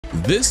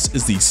This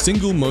is the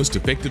single most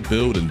effective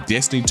build in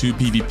Destiny 2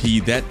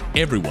 PvP that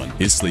everyone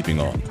is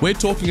sleeping on. We're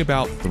talking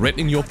about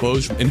threatening your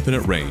foes from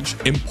infinite range,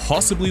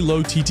 impossibly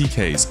low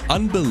TTKs,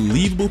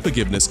 unbelievable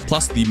forgiveness,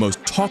 plus the most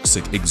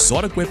toxic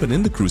exotic weapon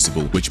in the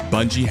Crucible, which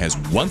Bungie has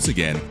once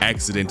again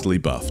accidentally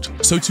buffed.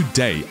 So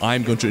today,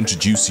 I'm going to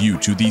introduce you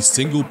to the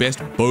single best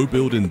bow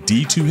build in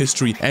D2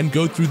 history and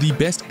go through the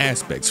best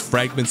aspects,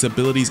 fragments,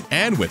 abilities,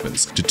 and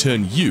weapons to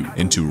turn you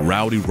into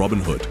Rowdy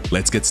Robin Hood.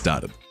 Let's get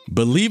started.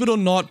 Believe it or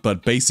not,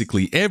 but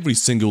basically every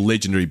single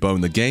legendary bow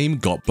in the game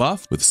got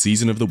buffed with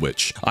Season of the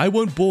Witch. I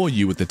won't bore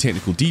you with the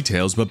technical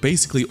details, but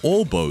basically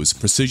all bows,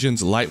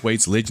 precisions,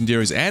 lightweights,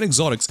 legendaries, and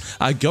exotics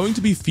are going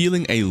to be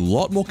feeling a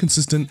lot more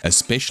consistent,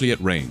 especially at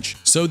range.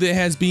 So there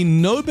has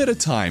been no better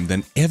time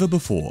than ever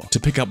before to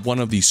pick up one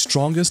of the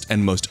strongest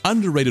and most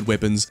underrated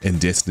weapons in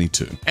Destiny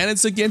 2. And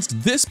it's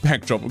against this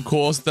backdrop, of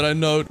course, that I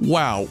note,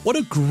 wow, what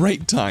a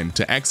great time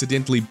to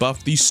accidentally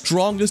buff the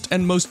strongest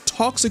and most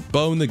toxic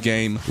bow in the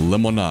game,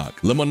 Monarque.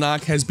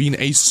 Monarque has been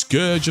a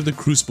scourge of the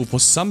Crucible for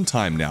some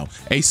time now,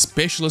 a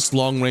specialist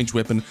long-range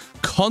weapon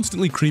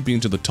constantly creeping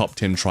into the top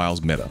 10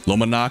 trials meta.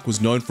 Monarque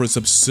was known for its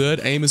absurd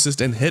aim assist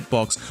and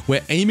hitbox,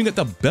 where aiming at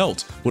the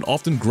belt would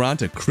often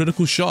grant a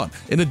critical shot,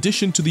 in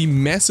addition to the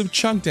massive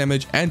chunk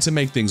damage and, to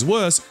make things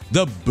worse,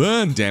 the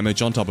burn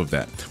damage on top of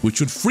that, which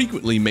would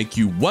frequently make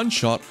you one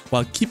shot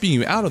while keeping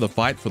you out of the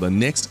fight for the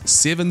next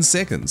 7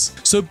 seconds.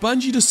 So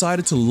Bungie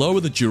decided to lower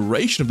the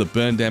duration of the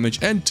burn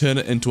damage and turn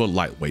it into a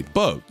lightweight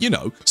bow,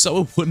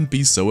 so it wouldn't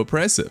be so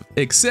oppressive.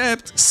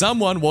 Except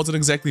someone wasn't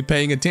exactly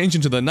paying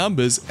attention to the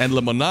numbers, and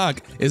Monarque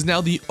is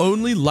now the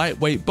only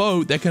lightweight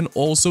bow that can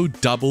also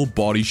double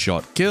body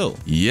shot kill.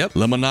 Yep,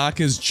 Monarque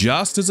is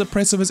just as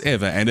oppressive as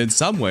ever, and in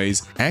some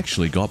ways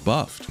actually got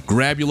buffed.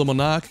 Grab your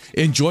Monarque,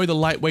 enjoy the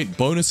lightweight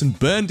bonus and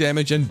burn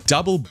damage, and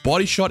double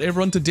body shot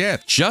everyone to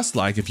death, just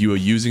like if you were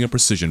using a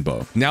precision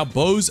bow. Now,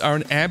 bows are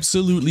an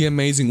absolutely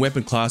amazing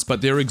weapon class,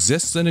 but there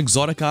exists an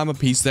exotic armor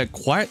piece that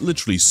quite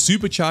literally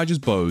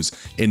supercharges bows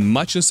in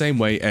much the same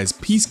way as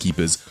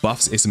Peacekeepers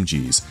buffs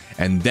SMGs,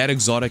 and that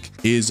exotic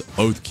is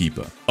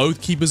Oathkeeper.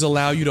 Oathkeepers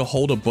allow you to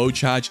hold a bow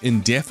charge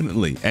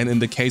indefinitely, and in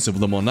the case of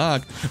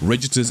Monarque,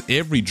 registers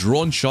every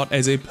drawn shot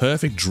as a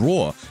perfect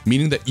draw,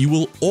 meaning that you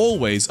will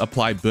always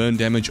apply burn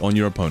damage on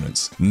your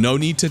opponents. No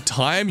need to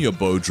time your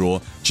bow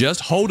draw,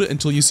 just hold it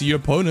until you see your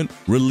opponent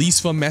release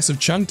for massive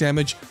chunk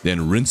damage,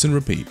 then rinse and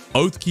repeat.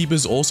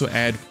 Oathkeepers also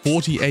add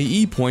 40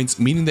 AE points,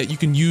 meaning that you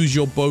can use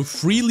your bow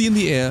freely in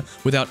the air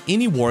without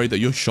any worry that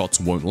your shots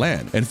won't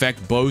land. In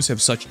fact, bows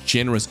have such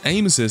generous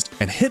aim assist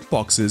and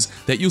hitboxes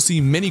that you'll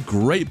see many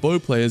great bow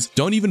players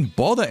don't even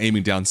bother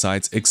aiming down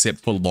sights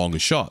except for longer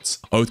shots.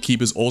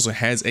 Oathkeepers also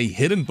has a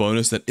hidden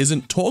bonus that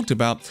isn't talked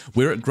about,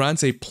 where it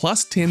grants a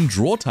plus 10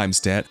 draw time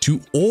stat to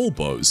all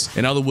bows.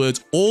 In other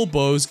words, all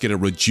bows get a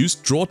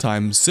reduced draw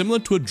time similar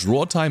to a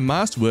draw time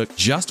masterwork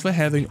just for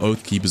having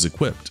Oathkeepers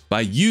equipped.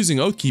 By using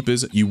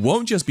Oathkeepers, you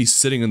won't just be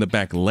sitting in the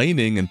back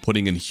laning and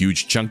putting in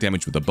huge chunk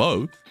damage with a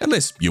bow,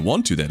 unless you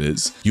want to, that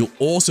is. You'll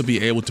also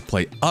be able to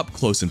play up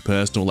close and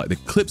personal like the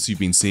clips you've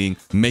been seeing,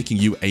 making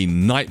you a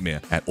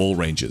nightmare at all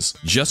ranges.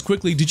 Just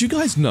quickly, did you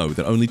guys know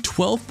that only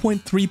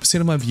 12.3%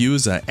 of my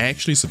viewers are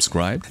actually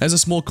subscribed? As a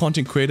small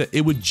content creator,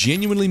 it would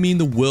genuinely mean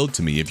the world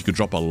to me if you could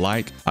drop a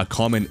like, a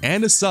comment,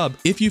 and a sub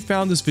if you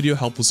found this video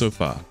helpful so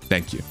far.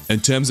 Thank you. In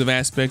terms of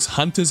aspects,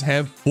 hunters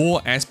have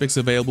 4 aspects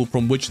available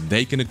from which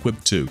they can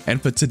equip to,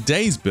 and for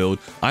today's build,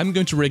 I'm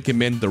going to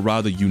recommend the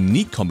rather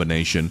unique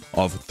combination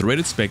of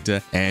Threaded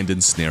Spectre and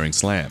Ensnaring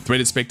Slam.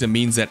 Threaded Spectre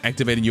means that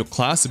activating your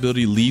class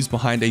ability leaves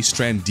behind a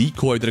strand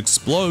decoy that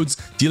explodes,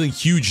 dealing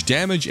huge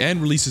damage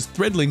and releases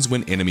threadlings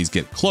when enemies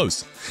get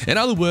close. In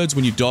other words,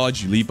 when you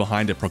dodge, you leave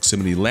behind a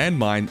proximity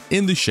landmine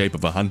in the shape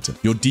of a hunter.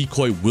 Your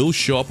decoy will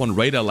show up on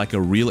radar like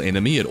a real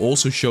enemy. It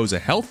also shows a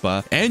health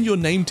bar and your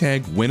name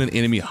tag when an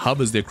enemy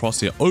hovers their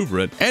crosshair over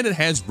it, and it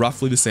has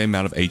roughly the same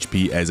amount of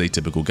HP as a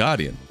typical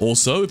guardian.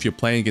 Also, if you're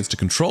playing against a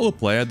controller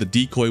player, the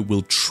decoy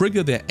will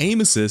trigger their aim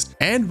assist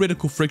and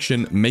reticle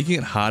friction, making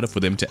it harder for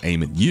them to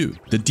aim at you.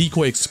 The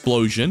decoy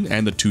explosion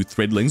and the 2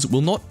 threadlings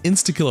will not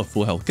insta-kill a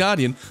full health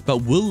guardian, but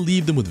will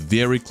leave them with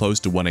very close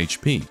to 1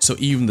 HP. So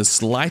even the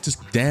slightest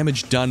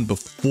damage done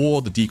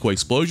before the decoy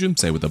explosion,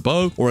 say with a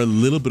bow, or a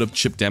little bit of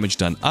chip damage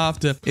done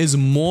after, is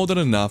more than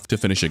enough to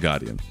finish a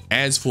guardian.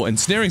 As for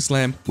Ensnaring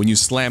Slam, when you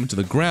slam to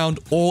the ground,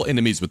 all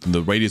enemies within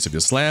the radius of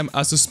your slam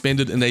are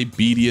suspended in a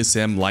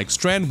BDSM-like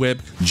strand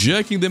web,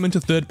 jerking them into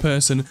third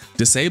person,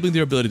 disabling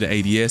their ability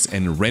to ADS,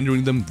 and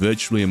rendering them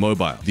virtually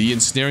immobile. The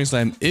Ensnaring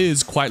Slam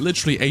is quite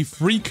literally a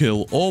free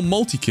kill or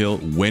multi-kill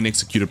when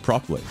executed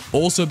properly.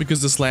 Also,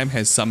 because the slam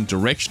has some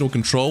directional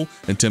control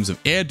in terms of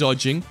air air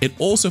dodging. It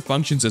also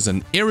functions as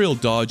an aerial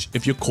dodge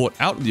if you're caught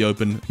out in the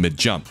open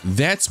mid-jump.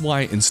 That's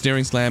why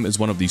Ensnaring Slam is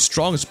one of the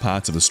strongest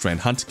parts of the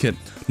Strand Hunter kit.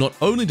 Not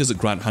only does it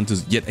grant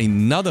hunters yet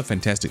another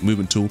fantastic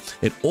movement tool,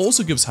 it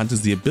also gives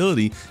hunters the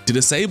ability to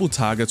disable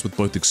targets with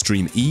both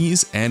extreme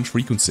ease and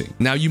frequency.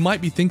 Now you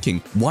might be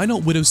thinking, why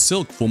not Widow's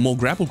Silk for more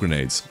grapple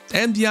grenades?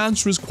 And the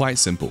answer is quite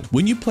simple.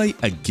 When you play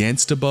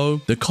against a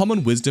bow, the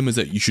common wisdom is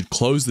that you should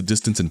close the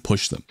distance and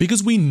push them.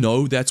 Because we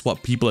know that's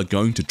what people are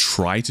going to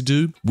try to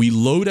do, we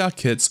load our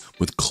kits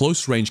with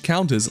close range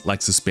counters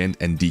like Suspend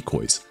and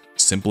Decoys.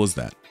 Simple as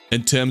that.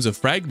 In terms of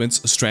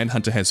fragments, Strand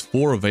Hunter has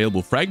 4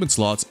 available fragment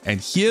slots,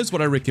 and here's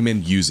what I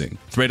recommend using.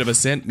 Thread of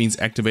Ascent means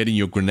activating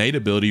your grenade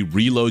ability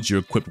reloads your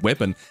equipped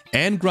weapon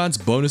and grants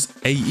bonus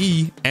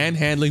AE and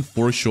handling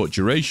for a short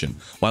duration,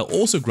 while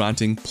also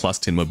granting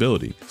 +10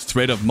 mobility.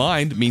 Thread of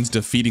Mind means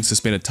defeating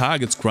suspended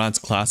targets grants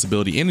class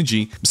ability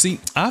energy. See,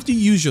 after you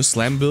use your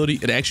slam ability,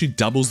 it actually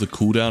doubles the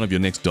cooldown of your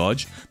next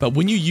dodge, but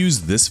when you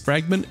use this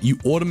fragment, you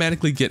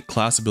automatically get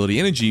class ability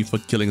energy for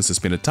killing a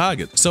suspended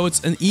target, so it's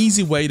an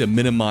easy way to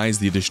minimize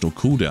the additional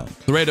cooldown.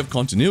 Thread of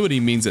Continuity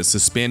means that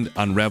Suspend,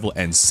 Unravel,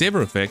 and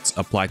Sever effects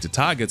applied to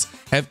targets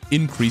have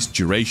increased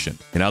duration.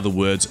 In other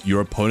words, your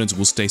opponents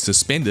will stay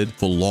suspended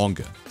for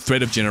longer.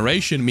 Thread of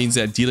Generation means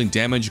that dealing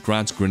damage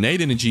grants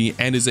grenade energy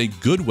and is a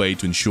good way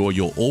to ensure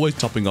you're always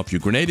topping off your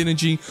grenade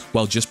energy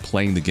while just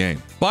playing the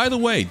game. By the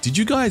way, did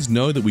you guys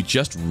know that we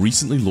just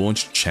recently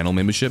launched channel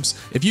memberships?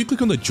 If you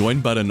click on the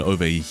join button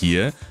over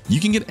here, you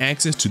can get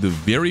access to the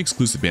very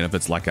exclusive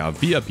benefits like our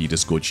VIP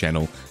Discord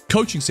channel,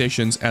 coaching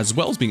sessions, as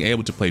well as being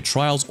able to play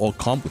trials or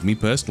comp with me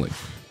personally.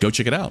 Go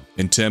check it out.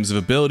 In terms of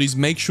abilities,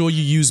 make sure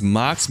you use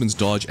Marksman's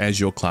Dodge as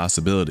your class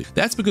ability.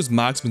 That's because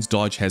Marksman's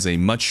Dodge has a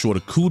much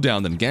shorter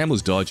cooldown than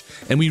Gambler's Dodge,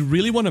 and we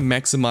really want to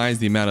maximize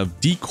the amount of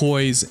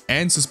decoys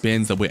and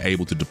suspends that we're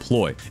able to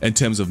deploy. In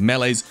terms of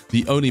melees,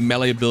 the only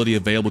melee ability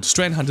available to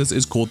Strand Hunters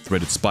is called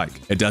Threaded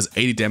Spike. It does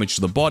 80 damage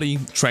to the body,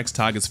 tracks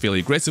targets fairly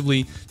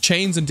aggressively,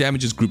 chains and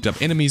damages grouped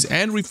up enemies,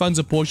 and refunds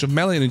a portion of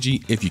melee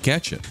energy if you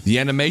catch it. The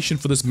animation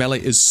for this melee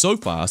is so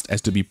fast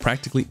as to be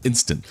practically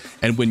instant,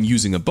 and when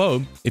using a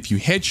bow, if you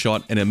headshot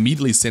and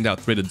immediately send out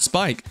Threaded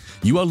Spike,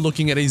 you are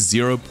looking at a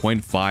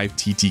 0.5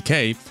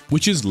 TTK,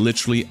 which is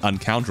literally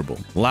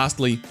uncounterable.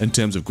 Lastly, in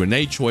terms of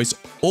grenade choice,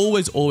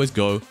 always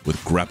go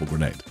with Grapple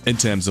Grenade. In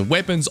terms of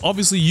weapons,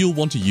 obviously you'll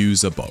want to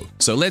use a bow.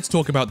 So let's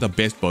talk about the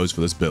best bows for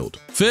this build.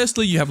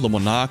 Firstly, you have the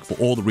Monarque for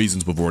all the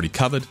reasons we've already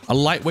covered, a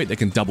lightweight that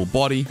can double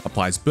body,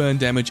 applies burn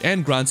damage,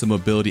 and grants a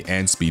mobility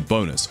and speed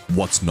bonus.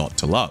 What's not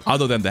to love?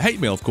 Other than the hate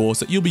mail, of course,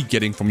 that you'll be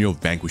getting from your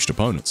vanquished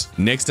opponents.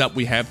 Next up,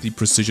 we have the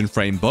precision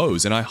frame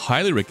bows, and I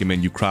highly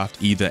recommend you craft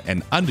either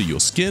an Under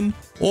Your Skin,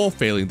 or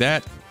failing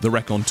that, the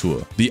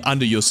Raconteur. The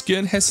Under Your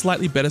Skin has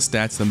slightly better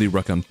stats than the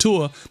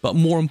Raconteur, but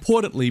more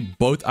importantly,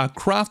 both are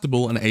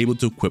craftable and able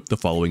to equip the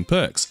following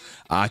perks: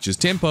 Archer's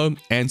Tempo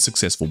and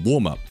Successful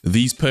Warm-Up.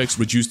 These perks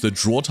reduce the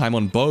draw time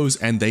on bows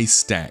and they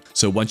stack,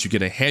 so once you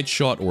get a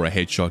headshot or a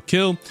headshot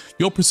kill,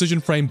 your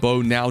precision frame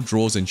bow now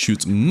draws and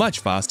shoots much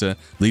faster,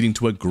 leading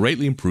to a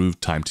greatly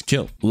improved time to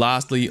kill.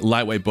 Lastly,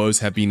 lightweight bows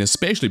have been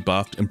especially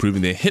buffed,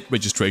 improving their hit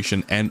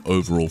registration and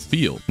overall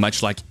feel.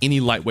 Much like any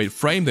lightweight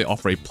frame, they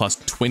offer a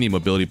 +20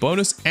 mobility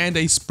bonus and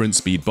a sprint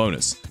speed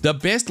bonus. The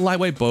best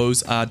lightweight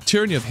bows are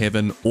Tyranny of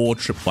Heaven or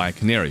Tripwire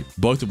Canary,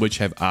 both of which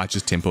have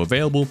Archer's Tempo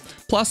available,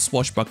 plus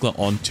Swashbuckler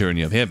on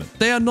Tyranny of Heaven.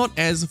 They are not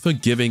as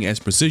forgiving as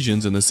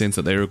Precisions in the sense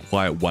that they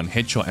require 1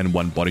 headshot and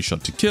 1 body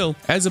shot to kill,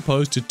 as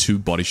opposed to 2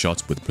 body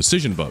shots with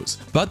precision bows,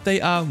 but they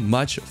are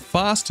much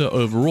faster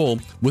overall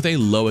with a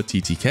lower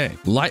TTK.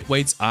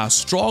 Lightweights are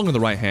strong in the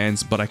right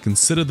hands, but I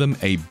consider them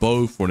a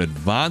bow for an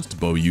advanced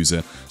bow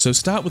user, so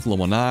start with a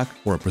Monarque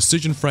or a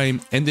precision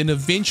frame and then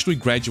eventually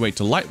graduate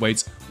to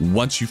lightweights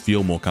once you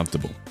feel more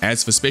comfortable.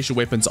 As for special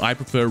weapons, I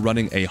prefer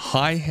running a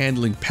high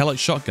handling pellet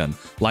shotgun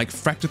like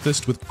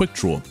Fractithist with Quick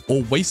Draw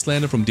or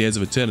Wastelander from Dares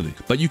of Eternity,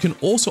 but you can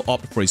also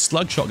opt for a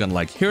slug shotgun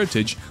like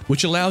Heritage,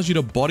 which allows you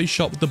to body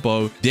shot with the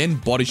bow, then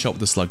body shot with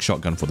the slug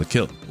shotgun for the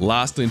kill.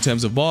 Lastly, in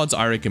terms of mods,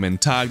 I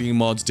recommend targeting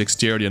mods,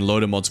 dexterity and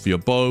loader mods for your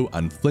bow,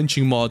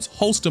 unflinching mods,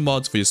 holster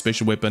mods for your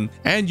special weapon,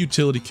 and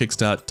utility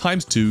kickstart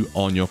 ×2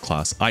 on your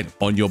class item.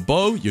 On your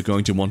bow, you're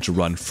going to want to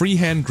run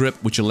freehand grip,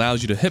 which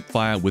allows you to hip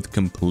fire with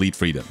complete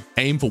freedom.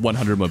 Aim for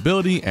 100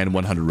 mobility and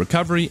 100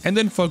 recovery, and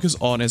then focus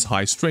on as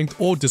high strength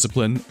or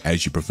discipline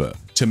as you prefer.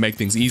 To make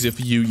things easier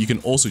for you, you can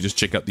also just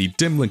check out the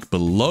dim link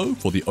below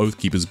for the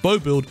Oathkeeper's bow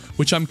build,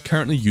 which I'm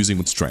currently using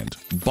with Strand.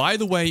 By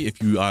the way,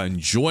 if you are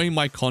enjoying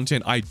my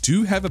content, I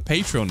do have a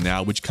Patreon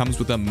now, which comes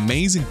with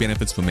amazing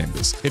benefits for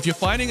members. If you're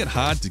finding it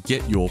hard to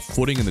get your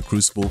footing in the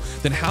Crucible,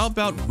 then how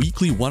about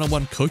weekly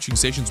one-on-one coaching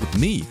sessions with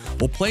me,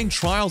 or playing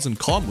trials and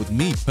comp with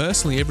me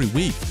personally every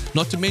week,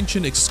 not to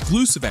mention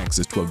exclusive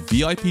access to a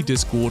VIP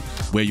Discord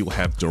where you'll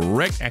have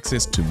direct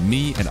access to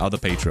me and other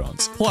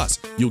Patreons. Plus,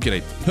 you'll get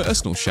a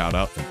personal shout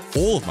out in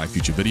all of my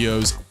future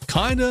videos,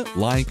 kinda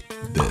like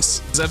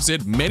this. As I've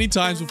said many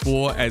times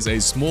before, as a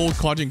small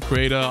content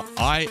creator,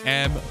 I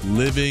am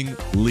living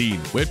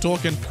lean. We're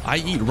talking, I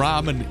eat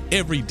ramen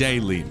every day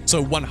lean.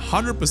 So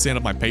 100%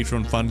 of my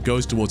Patreon fund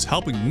goes towards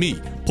helping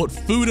me put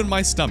food in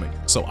my stomach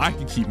so I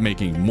can keep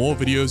making more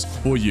videos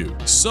for you.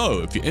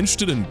 So if you're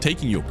interested in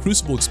taking your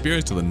Crucible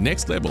experience to the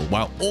next level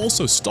while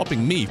also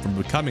stopping me from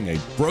becoming a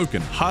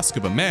broken husk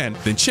of a man,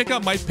 then check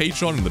out my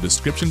Patreon in the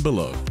description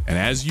below. And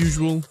as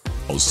usual,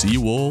 I'll see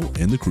you all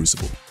in the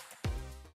Crucible.